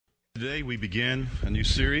Today we begin a new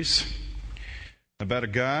series about a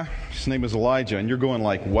guy. His name is Elijah, and you're going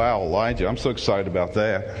like, wow, Elijah, I'm so excited about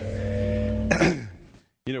that.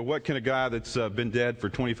 What can a guy that's been dead for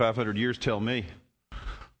 2,500 years tell me?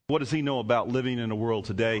 What does he know about living in a world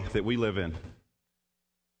today that we live in?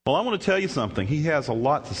 Well, I want to tell you something. He has a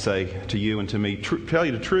lot to say to you and to me. Tell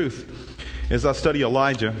you the truth, as I study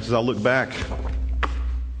Elijah, as I look back.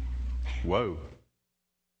 Whoa.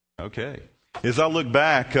 Okay. As I look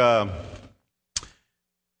back and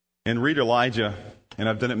read Elijah, and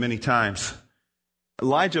I've done it many times,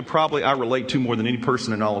 Elijah probably I relate to more than any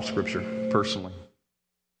person in all of Scripture, personally.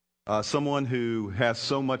 Someone who has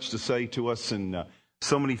so much to say to us and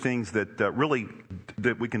so many things that that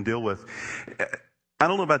we can deal with. I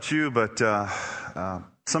don't know about you, but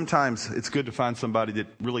sometimes it's good to find somebody that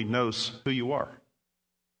really knows who you are,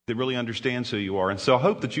 that really understands who you are. And so I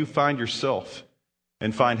hope that you find yourself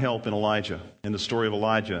and find help in Elijah, in the story of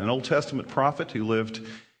Elijah, an Old Testament prophet who lived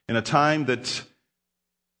in a time that's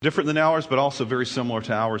different than ours, but also very similar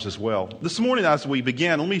to ours as well. This morning, as we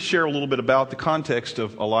begin, let me share a little bit about the context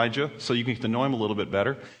of Elijah so you can get to know him a little bit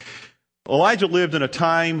better. Elijah lived in a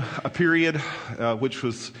period, which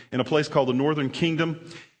was in a place called the Northern Kingdom,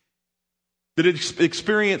 that had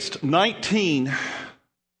experienced 19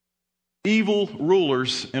 evil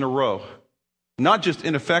rulers in a row. Not just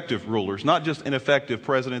ineffective rulers, not just ineffective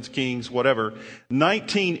presidents, kings, whatever.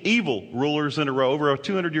 19 evil rulers in a row over a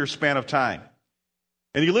 200-year span of time.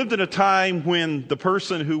 And he lived in a time when the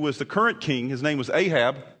person who was the current king, his name was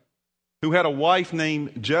Ahab, who had a wife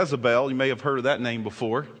named Jezebel. You may have heard of that name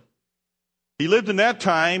before. He lived in that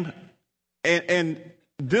time, and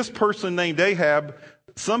this person named Ahab,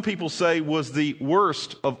 some people say, was the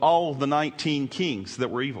worst of all of the 19 kings that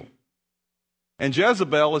were evil. And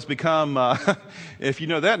Jezebel has become, if you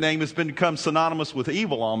know that name, it's become synonymous with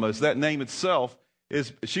evil almost. That name itself,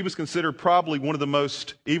 she was considered probably one of the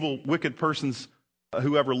most evil, wicked persons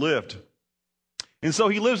who ever lived. And so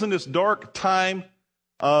he lives in this dark time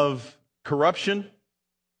of corruption.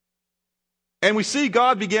 And we see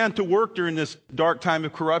God began to work during this dark time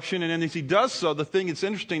of corruption. And then as he does so, the thing that's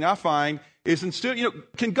interesting, I find, is instead,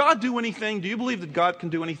 can God do anything? Do you believe that God can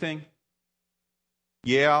do anything?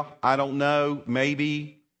 Yeah, I don't know,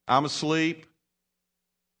 maybe, I'm asleep.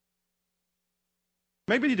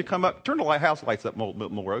 Maybe you need to come up, turn the house lights up a little bit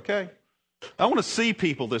more, okay? I want to see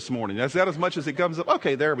people this morning. Is that as much as it comes up?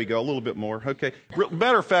 Okay, there we go, a little bit more, okay.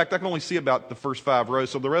 Matter of fact, I can only see about the first 5 rows,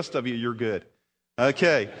 so the rest of you, you're good.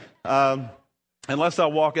 Okay, unless I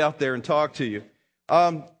walk out there and talk to you.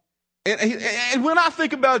 And when I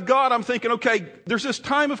think about God, I'm thinking, okay, there's this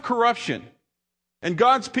time of corruption. And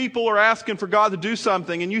God's people are asking for God to do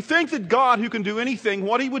something. And you think that God, who can do anything,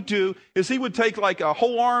 what he would do is he would take like a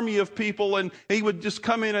whole army of people and he would just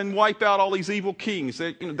come in and wipe out all these evil kings.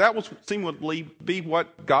 That would seemingly be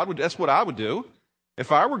what God would, that's what I would do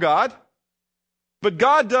if I were God. But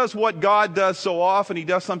God does what God does so often. He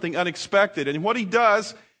does something unexpected. And what he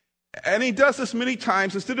does, and he does this many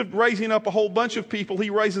times, instead of raising up a whole bunch of people,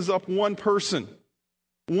 he raises up one person,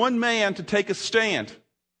 one man to take a stand.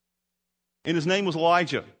 And his name was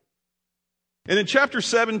Elijah. And in chapter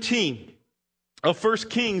 17 of 1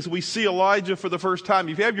 Kings, we see Elijah for the first time.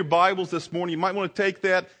 If you have your Bibles this morning, you might want to take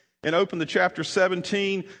that and open to chapter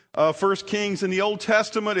 17 of 1 Kings. In the Old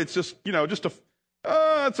Testament, it's just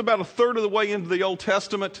it's about a third of the way into the Old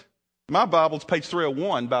Testament. My Bible's page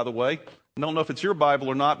 301, by the way. I don't know if it's your Bible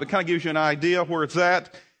or not, but it kind of gives you an idea where it's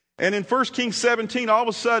at. And in 1 Kings 17, all of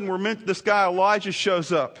a sudden, this guy Elijah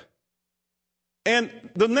shows up. And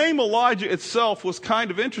the name Elijah itself was kind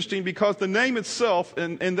of interesting because the name itself,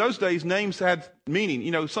 in those days, names had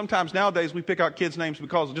meaning. Sometimes nowadays we pick out kids' names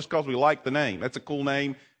just because we like the name. That's a cool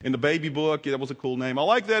name. In the baby book, that was a cool name. I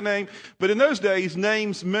like that name. But in those days,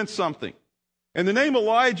 names meant something. And the name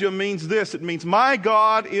Elijah means this. It means, my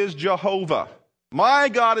God is Jehovah. My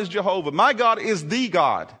God is Jehovah. My God is the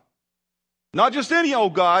God. Not just any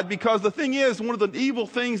old God, because the thing is, one of the evil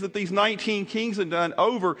things that these 19 kings had done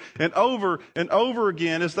over and over and over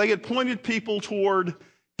again is they had pointed people toward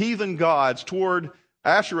heathen gods, toward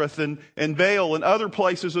Ashereth and Baal and other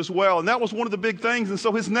places as well. And that was one of the big things. And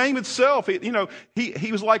so his name itself,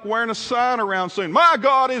 he was like wearing a sign around saying, my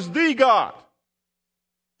God is the God,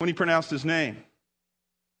 when he pronounced his name.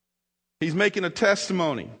 He's making a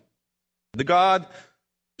testimony. The God,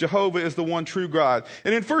 Jehovah, is the one true God.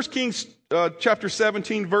 And in 1 Kings chapter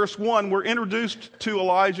 17, verse 1, we're introduced to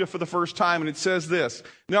Elijah for the first time, and it says this.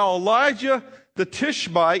 Now, Elijah the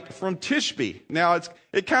Tishbite from Tishbe. Now,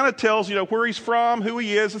 it kind of tells, where he's from, who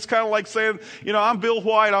he is. It's kind of like saying, I'm Bill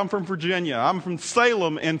White, I'm from Virginia. I'm from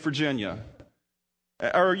Salem in Virginia.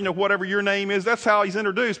 or, whatever your name is. That's how he's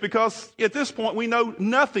introduced, because at this point we know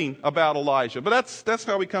nothing about Elijah. But that's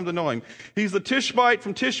how we come to know him. He's the Tishbite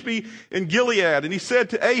from Tishbe in Gilead. And he said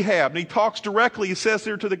to Ahab, and he talks directly, he says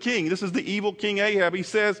here to the king, this is the evil King Ahab. He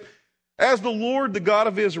says, "As the Lord, the God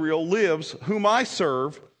of Israel, lives, whom I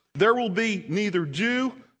serve, there will be neither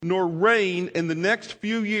dew nor rain in the next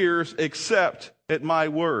few years except at my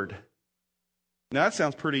word." Now that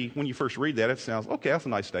sounds pretty, when you first read that, it sounds, okay, that's a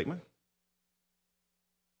nice statement.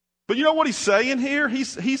 But you know what he's saying here?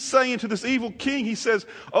 He's saying to this evil king, he says,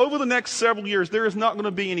 over the next several years, there is not going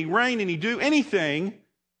to be any rain, any dew, anything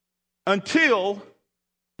until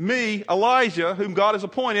me, Elijah, whom God has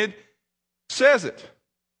appointed, says it.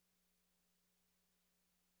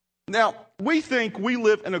 Now, we think we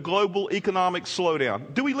live in a global economic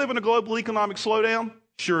slowdown. Do we live in a global economic slowdown?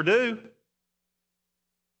 Sure do.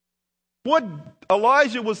 What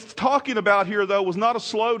Elijah was talking about here, though, was not a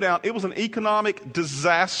slowdown. It was an economic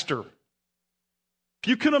disaster. If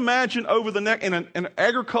you can imagine in an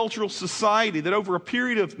agricultural society that over a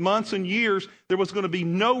period of months and years, there was going to be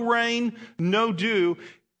no rain, no dew.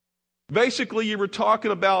 Basically, you were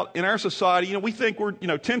talking about, in our society, we think we're,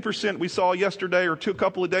 10%, we saw yesterday or a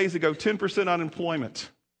couple of days ago, 10%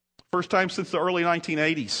 unemployment. First time since the early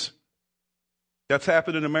 1980s. That's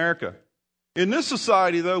happened in America. In this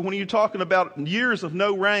society, though, when you're talking about years of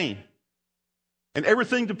no rain, and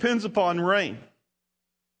everything depends upon rain,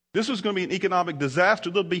 this was going to be an economic disaster.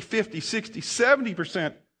 There'll be 50, 60,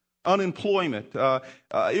 70% unemployment.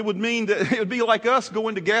 It would mean that it would be like us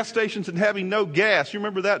going to gas stations and having no gas. You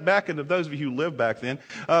remember that back in those of you who lived back then,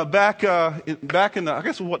 back in the, I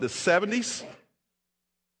guess, the 70s?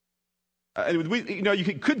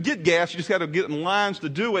 You could get gas, you just had to get in lines to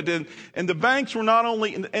do it. And the banks were not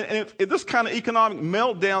only, and if this kind of economic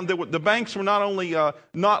meltdown, the banks were not only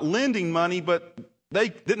not lending money, but they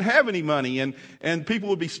didn't have any money. And people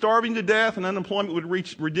would be starving to death, and unemployment would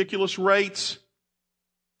reach ridiculous rates.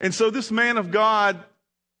 And so this man of God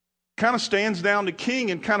kind of stands down to king,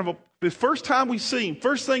 and the first time we see him,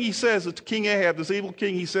 first thing he says to King Ahab, this evil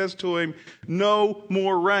king, he says to him, "No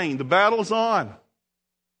more rain." The battle's on.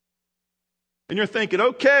 And you're thinking,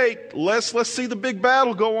 okay, let's see the big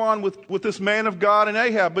battle go on with this man of God and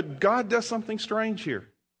Ahab. But God does something strange here.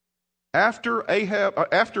 After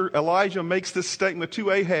Elijah makes this statement to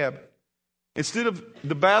Ahab, instead of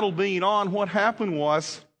the battle being on, what happened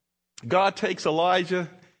was God takes Elijah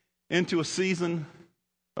into a season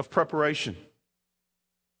of preparation,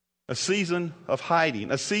 a season of hiding,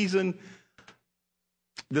 a season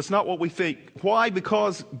that's not what we think. Why?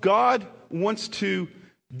 Because God wants to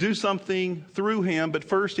do something through him, but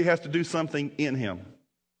first he has to do something in him.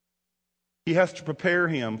 He has to prepare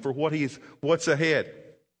him for what's ahead.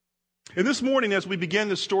 And this morning, as we begin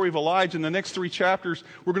the story of Elijah, in the next 3 chapters,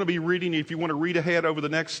 we're going to be reading, if you want to read ahead over the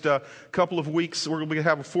next couple of weeks, we're going to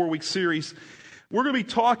have a 4-week series. We're going to be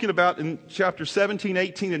talking about in chapter 17,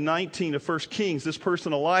 18, and 19 of 1 Kings, this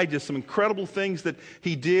person Elijah, some incredible things that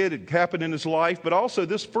he did, it happened in his life. But also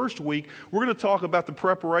this first week, we're going to talk about the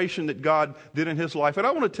preparation that God did in his life. And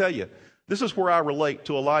I want to tell you, this is where I relate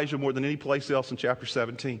to Elijah more than any place else in chapter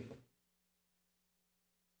 17.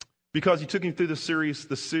 Because he took him through the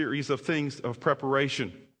series of things of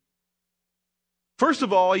preparation. First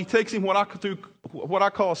of all, he takes him through what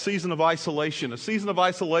I call a season of isolation. A season of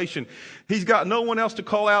isolation. He's got no one else to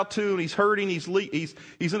call out to, and he's hurting. He's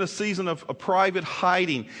in a season of a private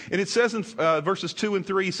hiding. And it says in verses 2 and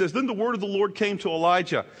 3, he says, "Then the word of the Lord came to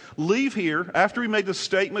Elijah. Leave here," after he made the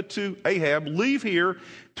statement to Ahab, "leave here,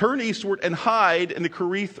 turn eastward, and hide in the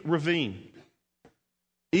Kerith ravine."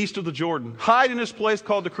 East of the Jordan. Hide in this place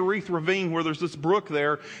called the Kerith Ravine, where there's this brook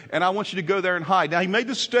there, and I want you to go there and hide. Now, he made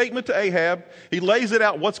this statement to Ahab. He lays it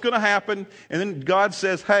out, what's going to happen, and then God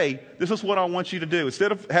says, hey, this is what I want you to do.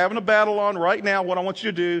 Instead of having a battle on right now, what I want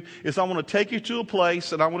you to do is I want to take you to a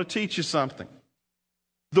place, and I want to teach you something.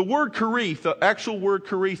 The word Kerith, the actual word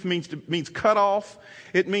Kerith means cut off.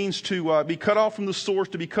 It means to be cut off from the source,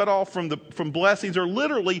 to be cut off from blessings, or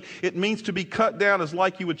literally, it means to be cut down as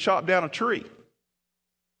like you would chop down a tree.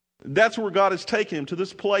 That's where God has taken him, to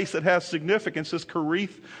this place that has significance, this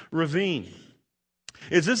Kerith Ravine.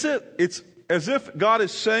 It's as if God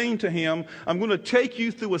is saying to him, I'm going to take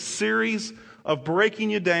you through a series of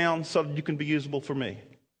breaking you down so that you can be usable for me.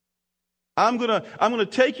 I'm going to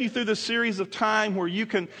take you through this series of time where you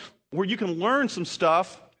can learn some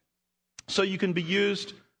stuff so you can be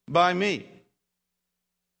used by me.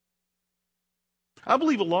 I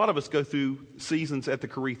believe a lot of us go through seasons at the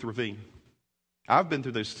Kerith Ravine. I've been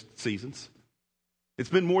through those seasons. It's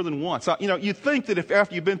been more than once. You'd think that if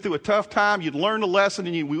after you've been through a tough time, you'd learn a lesson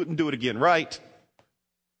and we wouldn't do it again, right?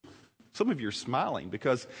 Some of you are smiling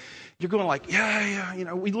because you're going like,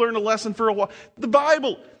 yeah, we learned a lesson for a while. The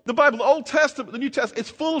Bible, the Old Testament, the New Testament, it's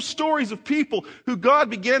full of stories of people who God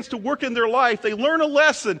begins to work in their life. They learn a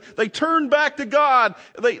lesson. They turn back to God.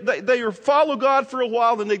 They follow God for a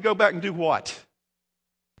while, then they go back and do what?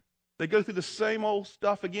 They go through the same old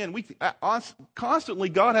stuff again. Constantly,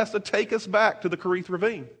 God has to take us back to the Kerith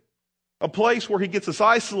Ravine, a place where He gets us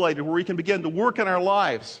isolated, where He can begin to work in our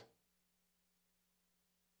lives.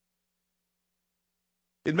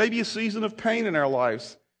 It may be a season of pain in our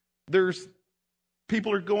lives.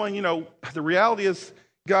 People are going, the reality is,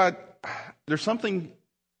 God, there's something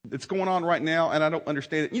that's going on right now, and I don't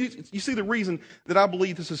understand it. You see, the reason that I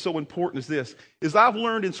believe this is so important is this, is I've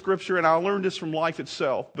learned in Scripture, and I learned this from life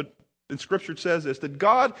itself, but in Scripture it says this, that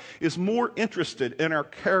God is more interested in our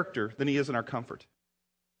character than He is in our comfort.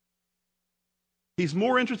 He's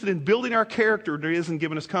more interested in building our character than He is in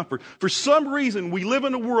giving us comfort. For some reason, we live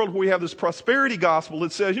in a world where we have this prosperity gospel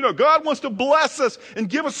that says, God wants to bless us and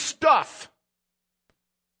give us stuff.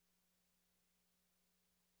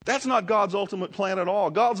 That's not God's ultimate plan at all.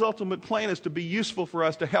 God's ultimate plan is to be useful for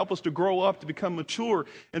us, to help us to grow up, to become mature,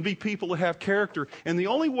 and be people that have character. And the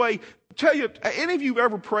only way, tell you, any of you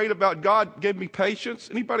ever prayed about God give me patience?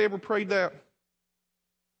 Anybody ever prayed that?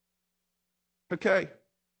 Okay.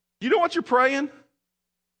 You know what you're praying?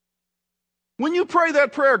 When you pray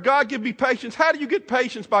that prayer, God give me patience, how do you get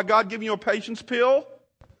patience? By God giving you a patience pill?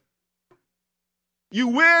 You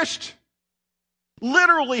wished.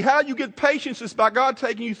 Literally, how you get patience is by God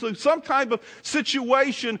taking you through some type of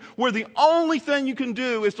situation where the only thing you can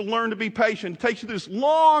do is to learn to be patient. It takes you through this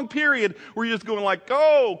long period where you're just going like,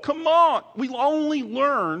 oh, come on. We only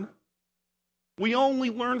learn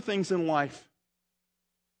things in life.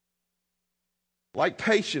 Like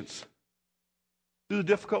patience. Through the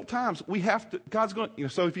difficult times. God's going to,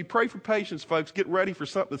 so if you pray for patience, folks, get ready for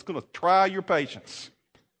something that's going to try your patience.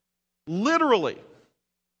 Literally.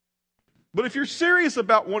 But if you're serious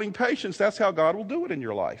about wanting patience, that's how God will do it in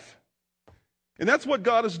your life. And that's what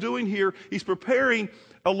God is doing here. He's preparing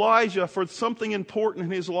Elijah for something important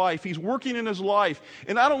in his life. He's working in his life.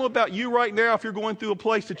 And I don't know about you right now, if you're going through a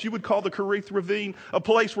place that you would call the Kerith Ravine, a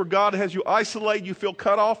place where God has you isolated, you feel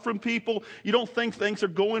cut off from people, you don't think things are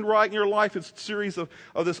going right in your life. It's a series of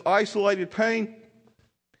this isolated pain.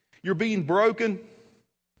 You're being broken.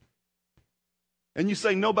 And you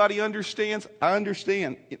say, nobody understands. I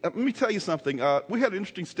understand. Let me tell you something. We had an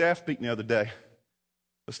interesting staff meeting the other day.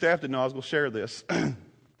 The staff didn't know I was going to share this.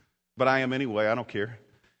 But I am anyway. I don't care.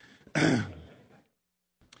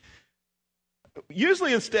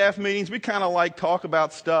 Usually in staff meetings, we kind of talk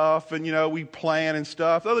about stuff and, we plan and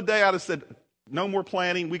stuff. The other day I just said, no more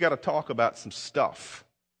planning. We got to talk about some stuff.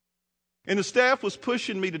 And the staff was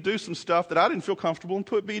pushing me to do some stuff that I didn't feel comfortable in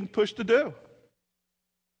being pushed to do.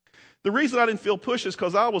 The reason I didn't feel pushed is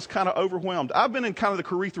because I was kind of overwhelmed. I've been in kind of the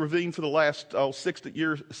Kerith Ravine for the last 6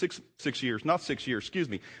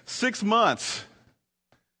 months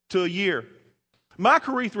to a year. My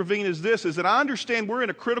Kerith Ravine is that I understand we're in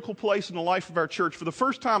a critical place in the life of our church. For the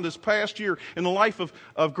first time this past year in the life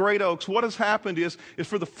of Great Oaks, what has happened is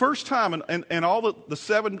for the first time in all the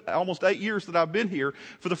 7, almost 8 years that I've been here,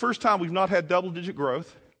 for the first time we've not had double-digit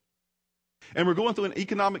growth. And we're going through an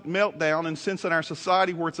economic meltdown, and since in our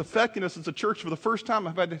society where it's affecting us as a church, for the first time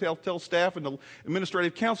I've had to tell staff, and the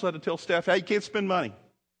administrative council had to tell staff, hey, you can't spend money.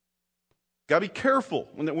 Got to be careful.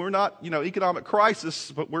 We're not, economic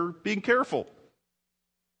crisis, but we're being careful.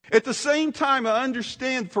 At the same time, I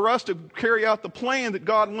understand for us to carry out the plan that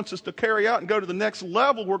God wants us to carry out and go to the next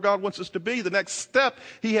level where God wants us to be, the next step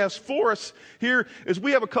He has for us here is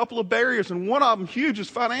we have a couple of barriers, and one of them huge is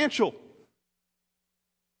financial.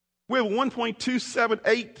 We have a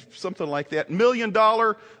 $1.278, something like that, $1 million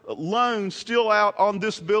loan still out on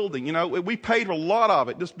this building. We paid a lot of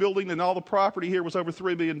it. This building and all the property here was over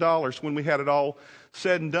 $3 million when we had it all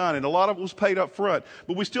said and done. And a lot of it was paid up front.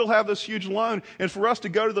 But we still have this huge loan. And for us to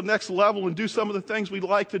go to the next level and do some of the things we'd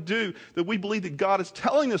like to do that we believe that God is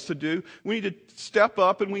telling us to do, we need to step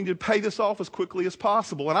up and we need to pay this off as quickly as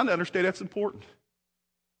possible. And I understand that's important.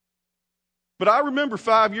 But I remember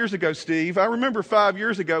 5 years ago, Steve, when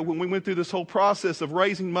we went through this whole process of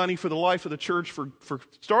raising money for the life of the church for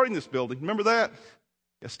starting this building. Remember that?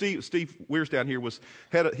 Yeah, Steve Weir's down here was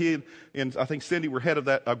he and I think Cindy were head of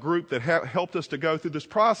that a group that helped us to go through this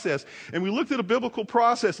process. And we looked at a biblical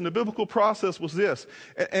process, and the biblical process was this.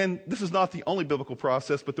 And this is not the only biblical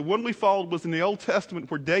process, but the one we followed was in the Old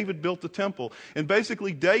Testament where David built the temple. And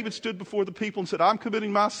basically David stood before the people and said, I'm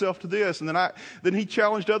committing myself to this. And then he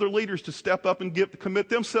challenged other leaders to step up and commit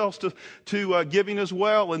themselves to giving as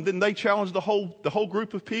well. And then they challenged the whole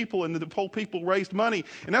group of people, and the whole people raised money.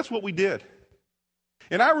 And that's what we did.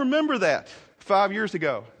 And I remember that 5 years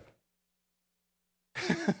ago.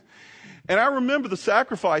 And I remember the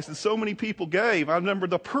sacrifice that so many people gave. I remember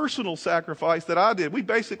the personal sacrifice that I did. We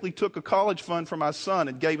basically took a college fund for my son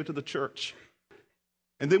and gave it to the church.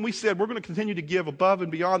 And then we said, we're going to continue to give above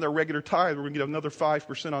and beyond our regular tithe. We're going to get another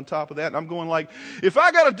 5% on top of that. And I'm going like, if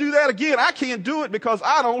I got to do that again, I can't do it because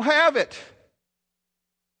I don't have it.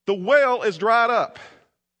 The well is dried up.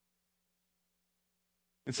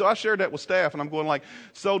 And so I shared that with staff, and I'm going like,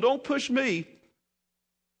 so don't push me,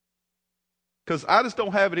 because I just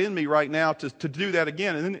don't have it in me right now to do that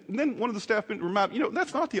again. And then one of the staff reminded me,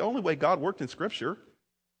 that's not the only way God worked in Scripture.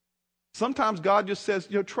 Sometimes God just says,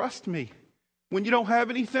 trust me. When you don't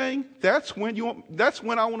have anything, that's when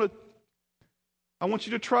I want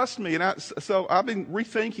you to trust me. And so I've been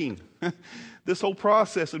rethinking this whole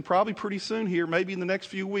process, and probably pretty soon here, maybe in the next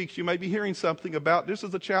few weeks, you may be hearing something about this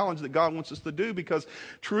is a challenge that God wants us to do, because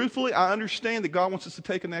truthfully, I understand that God wants us to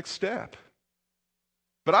take a next step.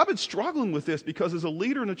 But I've been struggling with this because as a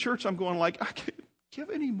leader in the church, I'm going like, I can't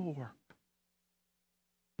give any more.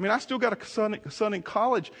 I mean, I still got a son in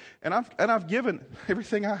college, and I've given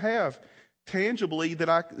everything I have tangibly that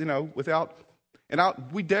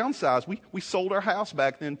we downsized. We sold our house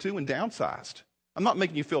back then too and downsized. I'm not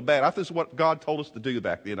making you feel bad. This is what God told us to do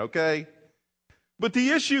back then, okay? But the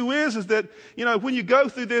issue is that, when you go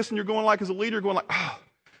through this and you're going like as a leader, going like, oh,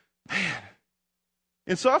 man.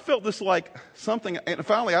 And so I felt this like something, and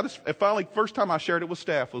finally, first time I shared it with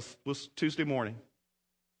staff was Tuesday morning.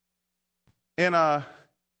 And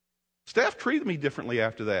staff treated me differently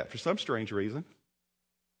after that for some strange reason.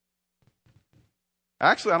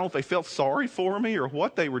 Actually, I don't know if they felt sorry for me or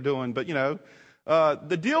what they were doing, but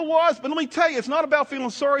the deal was, but let me tell you, it's not about feeling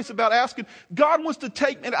sorry, it's about asking. God wants to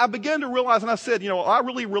take, and I began to realize, and I said, I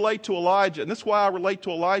really relate to Elijah, and that's why I relate to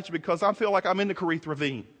Elijah, because I feel like I'm in the Kerith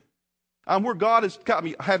Ravine. I'm where God has got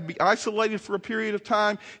me, had to be isolated for a period of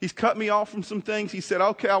time. He's cut me off from some things. He said,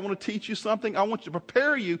 okay, I want to teach you something. I want to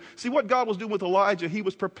prepare you. See what God was doing with Elijah, he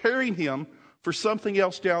was preparing him for something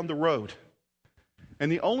else down the road.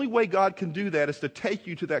 And the only way God can do that is to take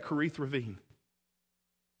you to that Kerith Ravine.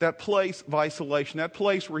 That place of isolation, that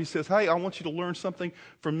place where he says, hey, I want you to learn something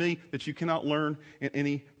from me that you cannot learn in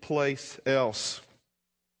any place else.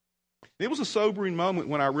 It was a sobering moment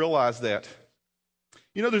when I realized that.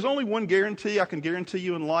 There's only one guarantee I can guarantee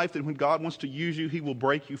you in life, that when God wants to use you, he will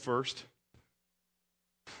break you first.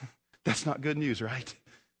 That's not good news, right?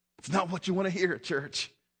 It's not what you want to hear at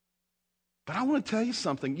church. But I want to tell you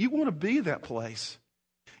something. You want to be that place.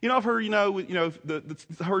 I've heard,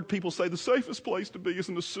 heard people say the safest place to be is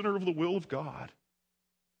in the center of the will of God.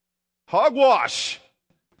 Hogwash.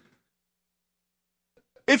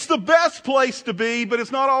 It's the best place to be, but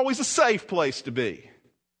it's not always a safe place to be.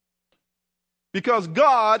 Because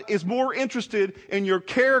God is more interested in your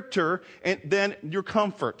character than your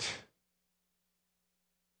comfort.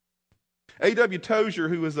 A.W. Tozer,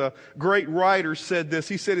 who is a great writer, said this.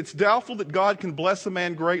 He said, it's doubtful that God can bless a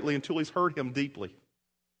man greatly until he's hurt him deeply.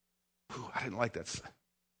 Ooh, I didn't like that.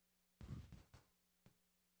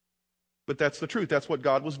 But that's the truth. That's what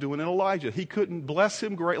God was doing in Elijah. He couldn't bless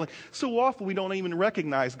him greatly. So often we don't even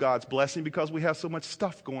recognize God's blessing because we have so much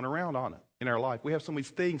stuff going around on it in our life. We have so many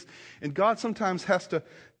things. And God sometimes has to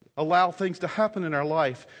allow things to happen in our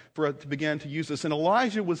life for it to begin to use us. And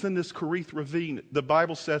Elijah was in this Kerith Ravine, the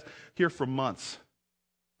Bible says, here for months.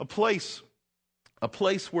 A place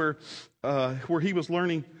where he was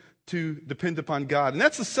learning to depend upon God. And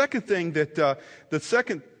that's the second thing that the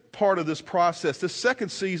second part of this process, this second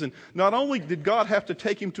season, not only did God have to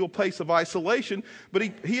take him to a place of isolation, but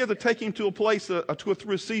he had to take him to a place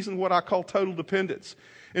through a season what I call total dependence.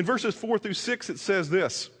 In verses 4 through 6, it says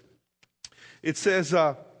this. It says,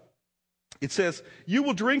 you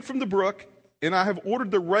will drink from the brook, and I have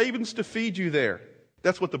ordered the ravens to feed you there.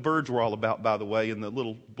 That's what the birds were all about, by the way, in the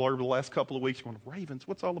little blurb the last couple of weeks. You're going, ravens?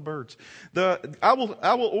 What's all the birds? I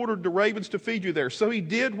will order the ravens to feed you there. So he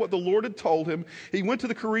did what the Lord had told him. He went to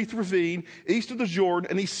the Kerith Ravine, east of the Jordan,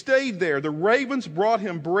 and he stayed there. The ravens brought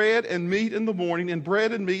him bread and meat in the morning, and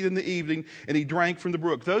bread and meat in the evening, and he drank from the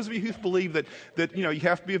brook. Those of you who believe that you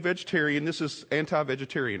have to be a vegetarian, this is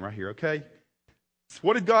anti-vegetarian right here, okay?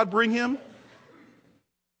 What did God bring him?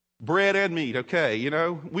 Bread and meat, okay.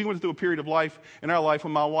 We went through a period of life in our life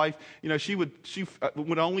when my wife, she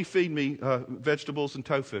would only feed me vegetables and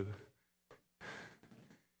tofu.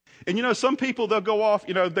 And some people, they'll go off,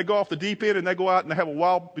 they go off the deep end and they go out and they have a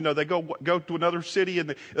wild, they go to another city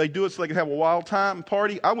and they do it so they can have a wild time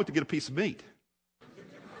party. I went to get a piece of meat.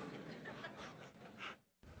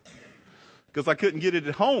 Because I couldn't get it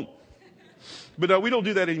at home. But no, we don't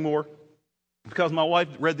do that anymore. Because my wife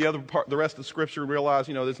read the rest of the Scripture and realized,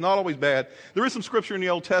 it's not always bad. There is some Scripture in the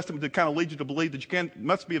Old Testament that kind of leads you to believe that you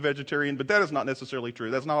must be a vegetarian, but that is not necessarily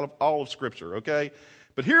true. That's not all of Scripture, okay?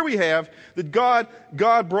 But here we have that God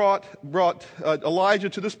brought Elijah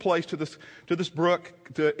to this place, to this brook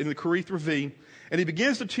in the Kerith Ravine, and he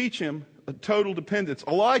begins to teach him a total dependence.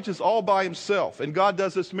 Elijah's all by himself, and God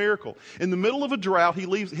does this miracle. In the middle of a drought, he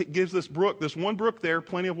gives this one brook there,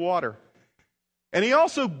 plenty of water. And he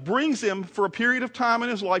also brings him for a period of time in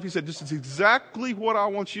his life. He said, this is exactly what I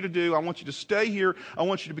want you to do. I want you to stay here. I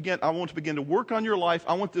want to begin to work on your life.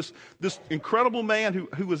 I want this incredible man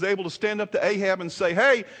who was able to stand up to Ahab and say,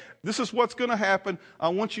 hey, this is what's going to happen. I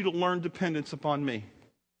want you to learn dependence upon me.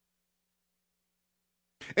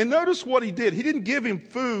 And notice what he did. He didn't give him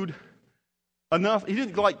food enough. He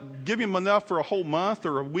didn't give him enough for a whole month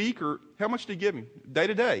or a week, or how much did he give him? Day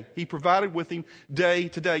to day. He provided with him day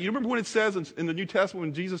to day. You remember when it says in the New Testament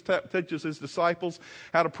when Jesus teaches his disciples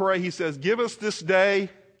how to pray, he says, give us this day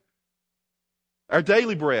our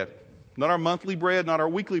daily bread. Not our monthly bread, not our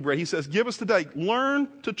weekly bread. He says, give us today. Learn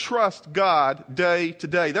to trust God day to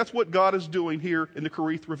day. That's what God is doing here in the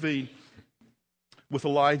Kerith Ravine with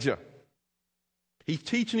Elijah. He's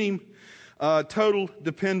teaching him total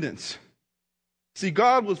dependence. See,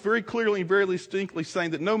 God was very clearly and very distinctly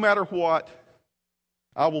saying that no matter what,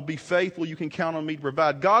 I will be faithful. You can count on me to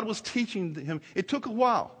provide. God was teaching him. It took a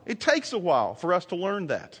while. It takes a while for us to learn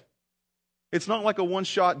that. It's not like a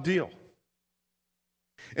one-shot deal.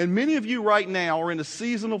 And many of you right now are in a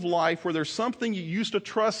season of life where there's something you used to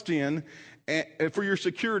trust in for your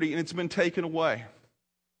security, and it's been taken away.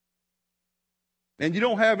 And you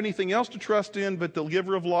don't have anything else to trust in but the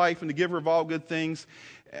giver of life and the giver of all good things.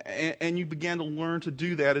 And you began to learn to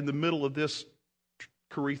do that in the middle of this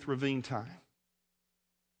Kerith Ravine time.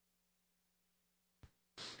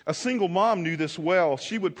 A single mom knew this well.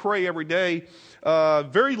 She would pray every day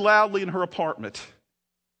very loudly in her apartment.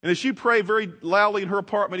 And as she prayed very loudly in her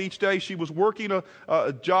apartment each day, she was working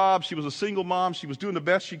a job. She was a single mom. She was doing the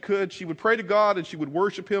best she could. She would pray to God and she would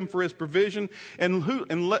worship Him for His provision. And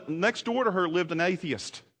next door to her lived an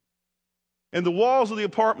atheist. And the walls of the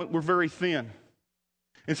apartment were very thin.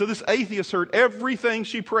 And so this atheist heard everything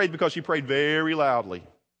she prayed because she prayed very loudly.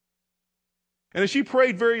 And as she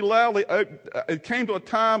prayed very loudly, it came to a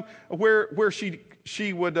time where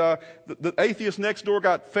she would the atheist next door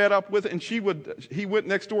got fed up with it, and he went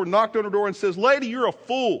next door, knocked on her door, and says, "Lady, you're a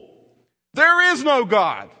fool. There is no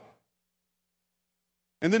God."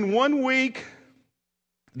 And then one week,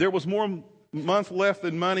 there was more month left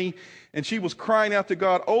than money, and she was crying out to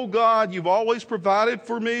God, "Oh God, you've always provided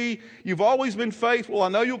for me. You've always been faithful. I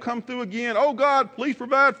know you'll come through again. Oh God, please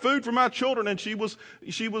provide food for my children." And she was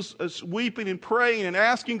weeping and praying and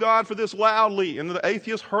asking God for this loudly. And the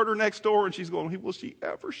atheist heard her next door, and she's going, "Will she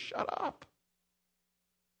ever shut up?"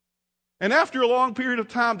 And after a long period of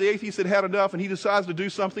time, the atheist had enough, and he decides to do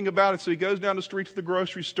something about it. So he goes down the street to the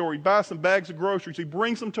grocery store. He buys some bags of groceries. He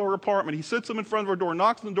brings them to her apartment. He sits them in front of her door,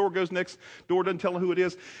 knocks on the door, goes next door, doesn't tell her who it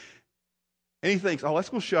is. And he thinks, "Oh, let's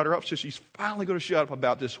go shut her up." So she's finally going to shut up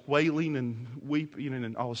about this wailing and weeping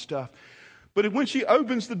and all this stuff. But when she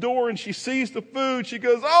opens the door and she sees the food, she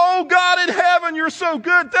goes, "Oh, God in heaven, you're so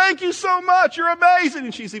good. Thank you so much. You're amazing."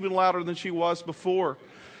 And she's even louder than she was before.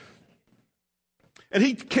 And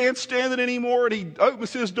he can't stand it anymore, and he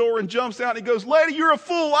opens his door and jumps out, and he goes, "Lady, you're a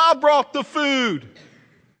fool. I brought the food.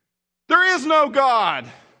 There is no God.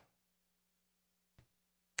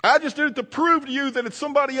 I just did it to prove to you that if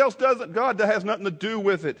somebody else does it, God has nothing to do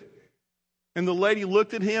with it." And the lady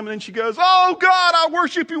looked at him, and then she goes, "Oh, God, I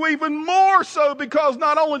worship you even more so because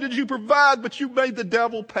not only did you provide, but you made the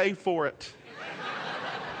devil pay for it."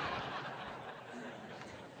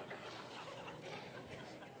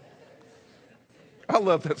 I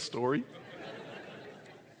love that story.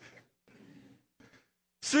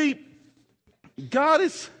 See, God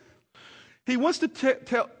He wants to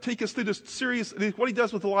take us through this serious, what He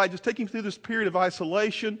does with Elijah is take him through this period of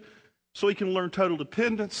isolation so he can learn total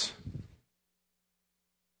dependence.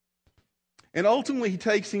 And ultimately, He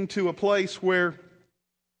takes him to a place where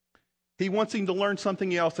He wants him to learn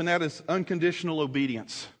something else, and that is unconditional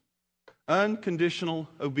obedience. Unconditional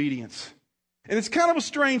obedience. And it's kind of a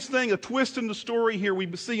strange thing, a twist in the story here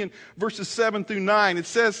we see in verses 7 through 9. It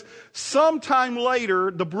says, sometime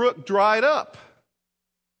later, the brook dried up.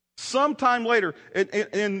 Sometime later,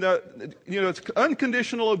 it's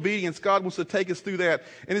unconditional obedience. God wants to take us through that.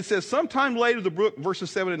 And it says, sometime later the brook,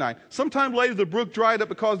 verses 7 and 9, sometime later the brook dried up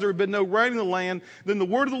because there had been no rain in the land. Then the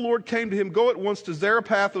word of the Lord came to him, go at once to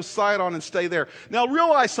Zarephath of Sidon and stay there. Now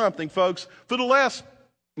realize something, folks. For the last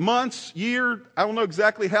months, year, I don't know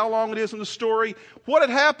exactly how long it is in the story, what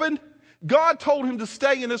had happened? God told him to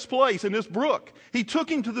stay in this place, in this brook. He took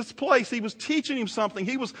him to this place. He was teaching him something.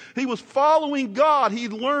 He was following God. He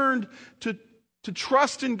learned to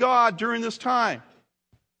trust in God during this time.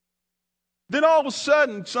 Then all of a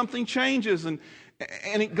sudden, something changes, and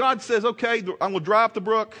God says, okay, I'm going to dry up the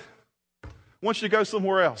brook. I want you to go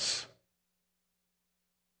somewhere else.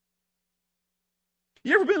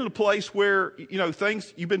 You ever been in a place where,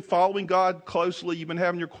 you've been following God closely, you've been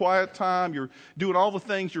having your quiet time, you're doing all the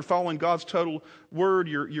things, you're following God's total word,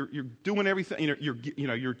 you're doing everything,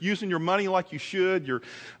 you're using your money like you should, your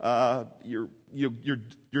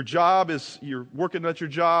job is, you're working at your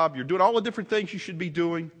job, you're doing all the different things you should be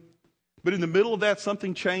doing. But in the middle of that,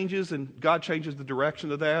 something changes and God changes the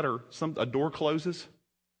direction of that, or a door closes.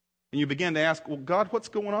 And you begin to ask, well, God, what's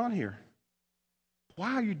going on here?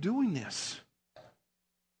 Why are you doing this?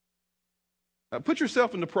 Put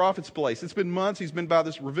yourself in the prophet's place. It's been months. He's been by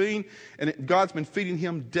this ravine, and God's been feeding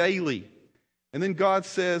him daily. And then God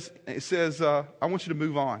says, I want you to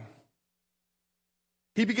move on.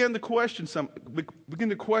 He began to question some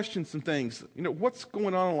things. What's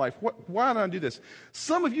going on in life? Why did I do this?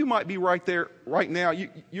 Some of you might be right there right now.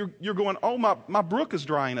 You're going, oh, my brook is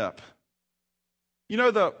drying up.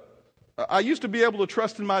 I used to be able to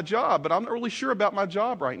trust in my job, but I'm not really sure about my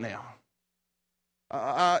job right now.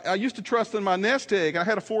 I used to trust in my nest egg. I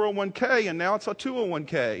had a 401k, and now it's a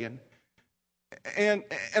 201k. And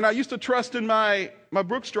I used to trust in my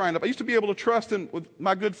brook's drying up. I used to be able to trust in with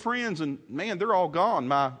my good friends, and man, they're all gone.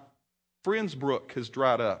 My friend's brook has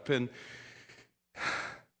dried up. And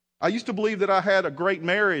I used to believe that I had a great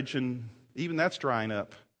marriage, and even that's drying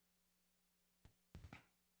up.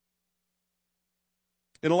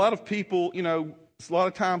 And a lot of people, a lot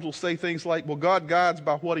of times we'll say things like, well, God guides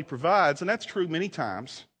by what he provides, and that's true many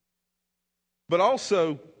times. But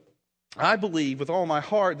also, I believe with all my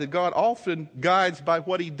heart that God often guides by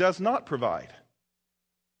what he does not provide.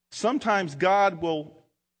 Sometimes God will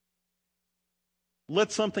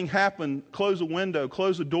let something happen, close a window,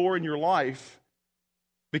 close a door in your life,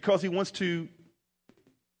 because he wants to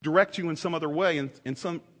direct you in some other way, in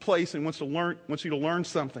some place, and wants you to learn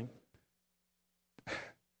something.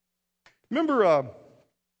 Remember,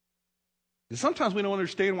 sometimes we don't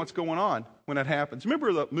understand what's going on when that happens.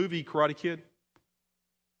 Remember the movie Karate Kid?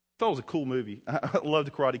 I thought it was a cool movie. I love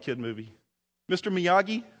the Karate Kid movie. Mr.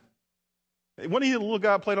 Miyagi. Wasn't he the little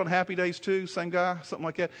guy who played on Happy Days too? Same guy, something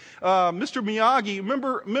like that. Mr. Miyagi.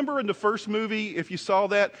 Remember in the first movie, if you saw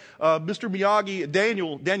that, Mr. Miyagi,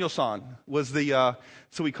 Daniel-san was the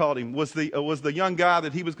so we called him, was the young guy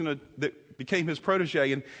that he was going to that became his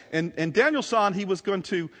protege, and Daniel-san, he was going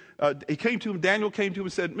to Daniel came to him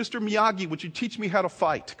and said, Mr. Miyagi, would you teach me how to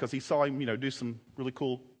fight? Because he saw him, do some really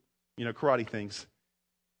cool, karate things.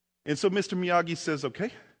 And so Mr. Miyagi says,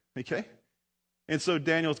 okay. And so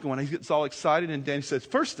Daniel's going, he gets all excited, and Daniel says,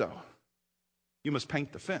 first though, you must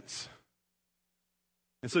paint the fence.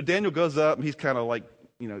 And so Daniel goes up, and he's kind of like,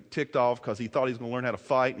 ticked off because he thought he was going to learn how to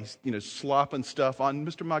fight, and he's, slopping stuff on.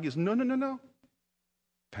 Mr. Miyagi says, no.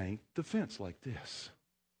 Paint the fence like this.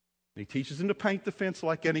 And he teaches him to paint the fence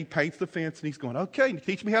like that, and he paints the fence, and he's going, okay,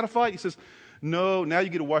 teach me how to fight. He says, no, now you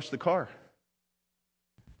get to wash the car.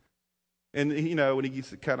 And, and he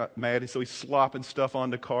gets kind of mad, and so he's slopping stuff on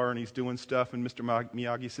the car, and he's doing stuff, and Mr.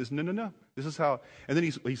 Miyagi says, no, this is how, and then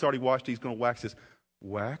he's already washed it, he's going to wax this.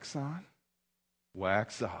 Wax on,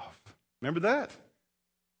 wax off. Remember that?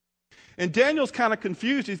 And Daniel's kind of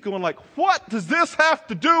confused. He's going like, what does this have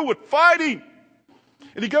to do with fighting?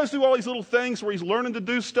 And he goes through all these little things where he's learning to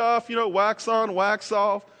do stuff, wax on, wax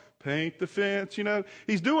off, paint the fence,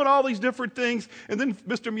 He's doing all these different things. And then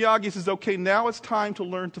Mr. Miyagi says, okay, now it's time to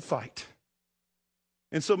learn to fight.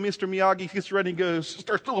 And so Mr. Miyagi gets ready and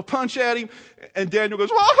starts throwing a punch at him. And Daniel goes,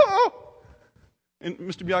 whoa! And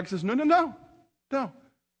Mr. Miyagi says, no.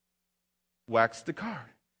 Wax the car.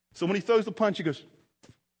 So when he throws the punch, he goes,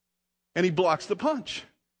 and he blocks the punch.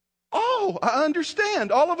 Oh, I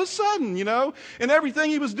understand. All of a sudden, and everything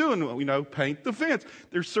he was doing, paint the fence.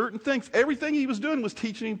 There's certain things. Everything he was doing was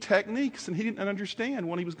teaching him techniques, and he didn't understand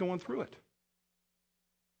when he was going through it.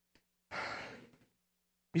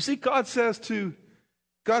 You see, God says to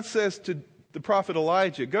the prophet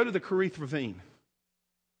Elijah, go to the Kerith ravine.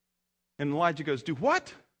 And Elijah goes, do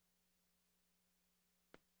what?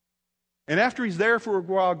 And after he's there for a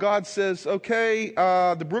while, God says, okay,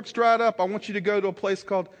 the brook's dried up. I want you to go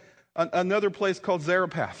to another place called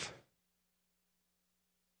Zarephath.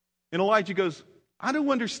 And Elijah goes, I don't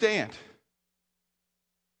understand.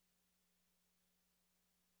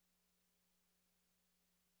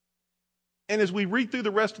 And as we read through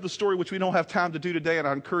the rest of the story, which we don't have time to do today, and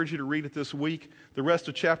I encourage you to read it this week, the rest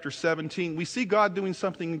of chapter 17, we see God doing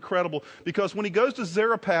something incredible. Because when he goes to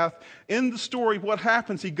Zarephath, in the story, what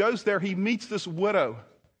happens, he goes there, he meets this widow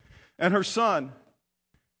and her son.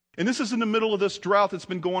 And this is in the middle of this drought that's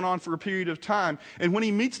been going on for a period of time. And when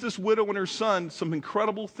he meets this widow and her son, some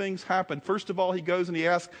incredible things happen. First of all, he goes and he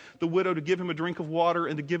asks the widow to give him a drink of water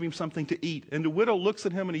and to give him something to eat. And the widow looks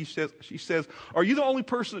at him and she says, are you the only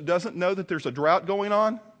person that doesn't know that there's a drought going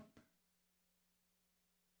on?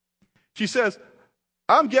 She says,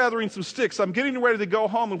 I'm gathering some sticks. I'm getting ready to go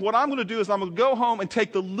home. And what I'm going to do is I'm going to go home and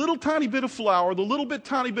take the little tiny bit of flour, the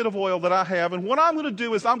tiny bit of oil that I have. And what I'm going to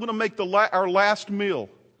do is I'm going to make our last meal.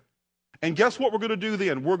 And guess what we're going to do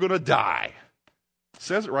then? We're going to die. It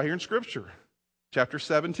says it right here in Scripture, chapter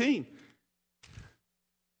 17.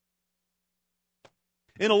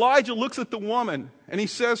 And Elijah looks at the woman and he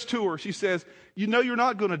says to her, she says, you know you're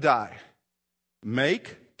not going to die.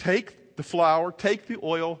 Take the flour, take the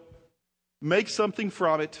oil, make something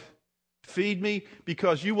from it, feed me,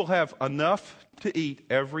 because you will have enough to eat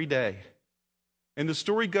every day. And the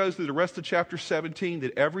story goes through the rest of chapter 17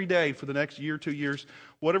 that every day for the next year, 2 years,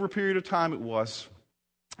 whatever period of time it was,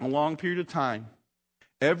 a long period of time,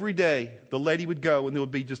 every day the lady would go and there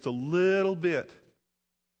would be just a little bit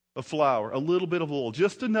of flour, a little bit of oil,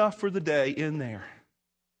 just enough for the day in there.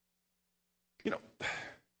 You know,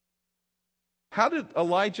 how did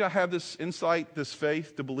Elijah have this insight, this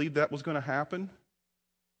faith to believe that was going to happen?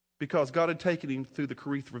 Because God had taken him through the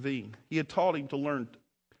Kerith ravine. He had taught him to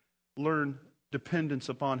learn dependence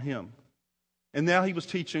upon him. And now he was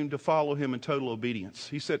teaching him to follow him in total obedience.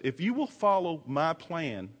 He said, if you will follow my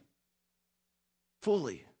plan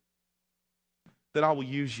fully, then I will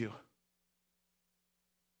use you.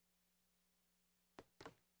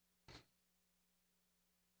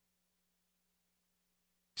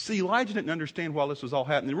 See, Elijah didn't understand while this was all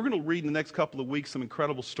happening. We're going to read in the next couple of weeks some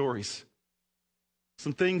incredible stories.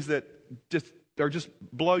 Some things that just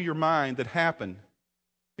blow your mind that happen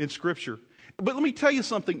in Scripture. But let me tell you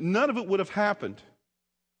something. None of it would have happened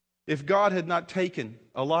if God had not taken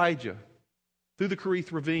Elijah through the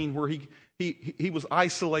Kerith ravine where he was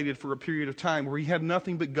isolated for a period of time, where he had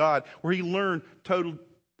nothing but God, where he learned total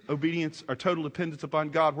obedience or total dependence upon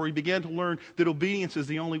God, where he began to learn that obedience is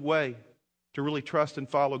the only way to really trust and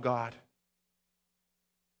follow God.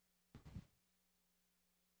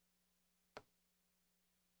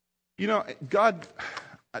 You know, God,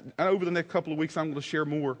 over the next couple of weeks, I'm going to share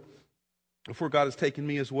more before God has taken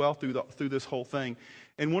me as well through this whole thing.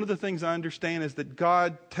 And one of the things I understand is that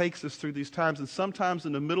God takes us through these times, and sometimes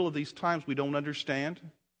in the middle of these times we don't understand,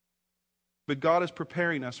 but God is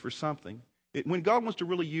preparing us for something. When God wants to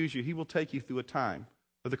really use you, He will take you through a time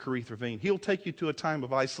of the Kerith ravine. He'll take you to a time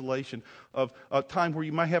of isolation, of a time where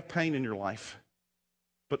you might have pain in your life.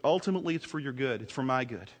 But ultimately it's for your good. It's for my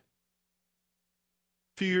good.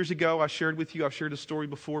 A few years ago, I've shared a story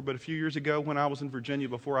before, but a few years ago when I was in Virginia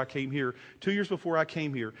before I came here, 2 years before I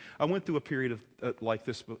came here, I went through a period of like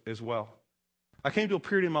this as well. I came to a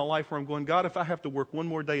period in my life where I'm going, God, if I have to work one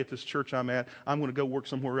more day at this church I'm at, I'm going to go work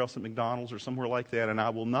somewhere else at McDonald's or somewhere like that, and I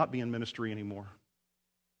will not be in ministry anymore.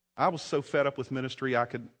 I was so fed up with ministry, I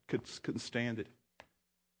couldn't stand it.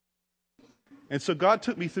 And so God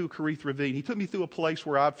took me through Kerith ravine. He took me through a place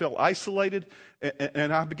where I felt isolated,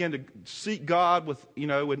 and I began to seek God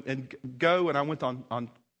and go. And I went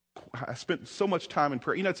I spent so much time in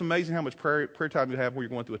prayer. You know, it's amazing how much prayer time you have when you're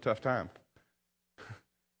going through a tough time.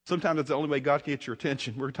 Sometimes that's the only way God can get your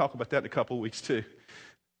attention. We're going to talk about that in a couple of weeks too.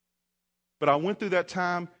 But I went through that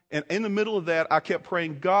time, and in the middle of that, I kept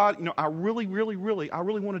praying, God, I really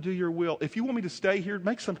want to do your will. If you want me to stay here,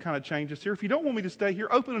 make some kind of changes here. If you don't want me to stay here,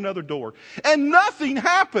 open another door. And nothing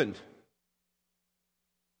happened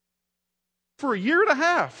for a year and a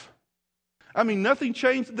half. I mean, nothing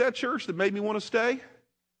changed at that church that made me want to stay,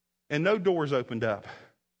 and no doors opened up.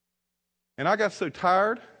 And I got so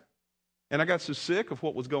tired, and I got so sick of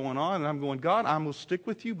what was going on, and I'm going, God, I'm going to stick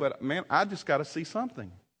with you, but man, I just got to see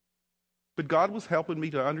something. But God was helping me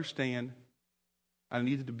to understand I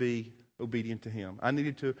needed to be obedient to Him. I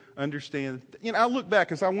needed to understand. I look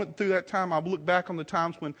back, as I went through that time, I look back on the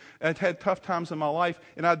times when I'd had tough times in my life,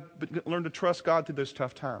 and I learned to trust God through those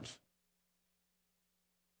tough times.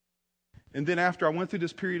 And then after I went through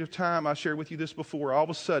this period of time, I shared with you this before, all of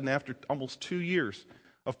a sudden, after almost 2 years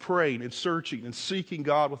of praying and searching and seeking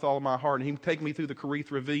God with all of my heart, and Him taking me through the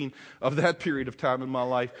Kerith Ravine of that period of time in my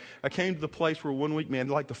life, I came to the place where one week, man,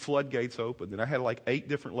 like the floodgates opened, and I had like 8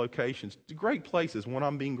 different locations, great places, one of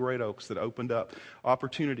them being Great Oaks, that opened up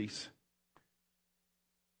opportunities.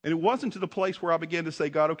 And it wasn't to the place where I began to say,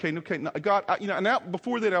 God, okay, God, now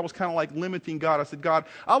before that I was kind of like limiting God. I said, God,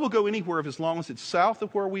 I will go anywhere as long as it's south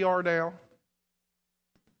of where we are now,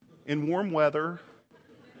 in warm weather.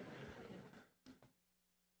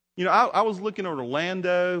 I was looking at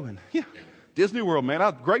Orlando and Disney World,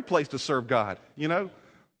 man, great place to serve God.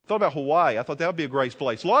 Thought about Hawaii. I thought that would be a great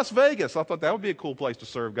place. Las Vegas, I thought that would be a cool place to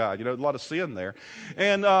serve God. A lot of sin there.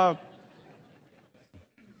 And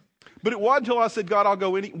but it wasn't until I said, God, I'll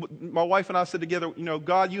go my wife and I said together,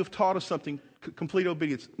 God, you have taught us something, complete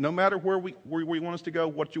obedience. No matter where you want us to go,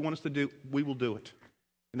 what you want us to do, we will do it.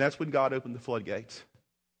 And that's when God opened the floodgates.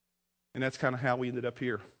 And that's kind of how we ended up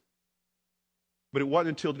here. But it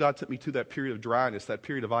wasn't until God took me to that period of dryness, that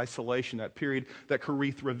period of isolation, that period, that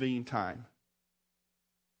Kerith Ravine time.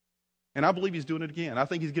 And I believe He's doing it again. I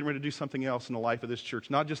think He's getting ready to do something else in the life of this church,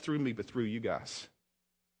 not just through me, but through you guys.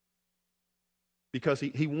 Because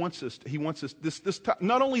he wants us, this time,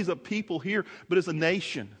 not only as a people here, but as a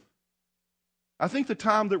nation. I think the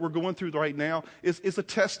time that we're going through right now is a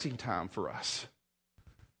testing time for us.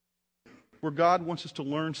 Where God wants us to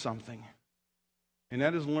learn something. And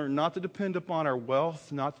that is learn not to depend upon our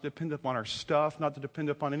wealth, not to depend upon our stuff, not to depend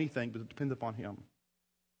upon anything, but to depend upon Him.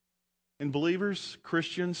 And believers,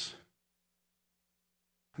 Christians,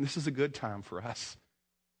 this is a good time for us.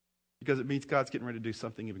 Because it means God's getting ready to do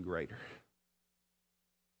something even greater.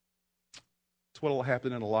 It's what will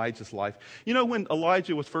happen in Elijah's life. When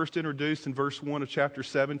Elijah was first introduced in verse 1 of chapter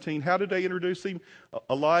 17, how did they introduce him?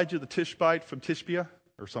 Elijah the Tishbite from Tishbe,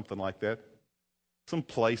 or something like that. Some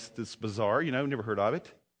place that's bizarre, never heard of it.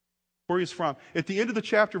 Where he's from. At the end of the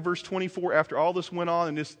chapter, verse 24, after all this went on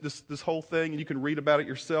and this whole thing, and you can read about it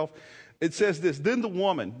yourself, it says this, then the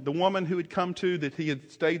woman who had come to, that he had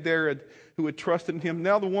stayed there, and who had trusted in him,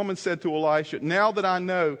 now the woman said to Elisha, now that I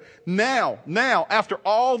know, now, after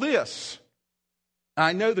all this,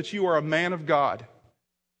 I know that you are a man of God,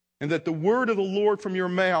 and that the word of the Lord from your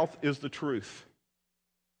mouth is the truth.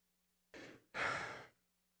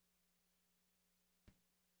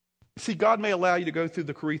 See, God may allow you to go through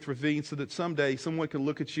the Kerith Ravine so that someday someone can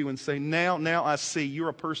look at you and say, now I see you're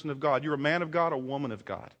a person of God. You're a man of God, a woman of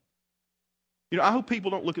God. I hope people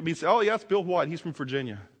don't look at me and say, oh, yeah, that's Bill White. He's from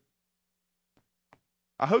Virginia.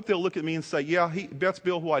 I hope they'll look at me and say, yeah, that's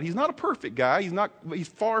Bill White. He's not a perfect guy. He's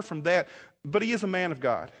far from that. But he is a man of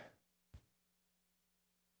God.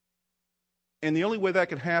 And the only way that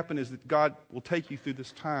can happen is that God will take you through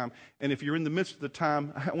this time. And if you're in the midst of the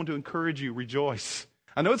time, I want to encourage you, rejoice.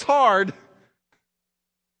 I know it's hard,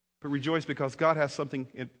 but rejoice because God has something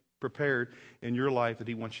prepared in your life that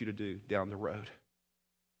He wants you to do down the road.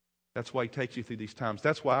 That's why He takes you through these times.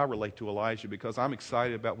 That's why I relate to Elijah, because I'm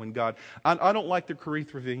excited about when God... I don't like the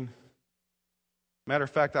Kerith Ravine. Matter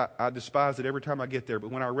of fact, I despise it every time I get there.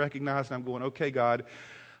 But when I recognize it, I'm going, okay, God,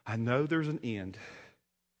 I know there's an end.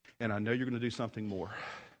 And I know you're going to do something more.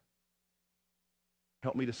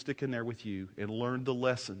 Help me to stick in there with you and learn the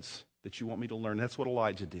lessons that you want me to learn. That's what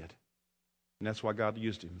Elijah did. And that's why God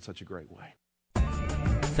used him in such a great way.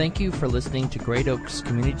 Thank you for listening to Great Oaks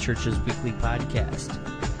Community Church's weekly podcast.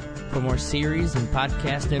 For more series and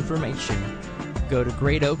podcast information, go to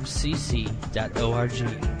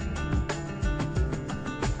greatoakscc.org.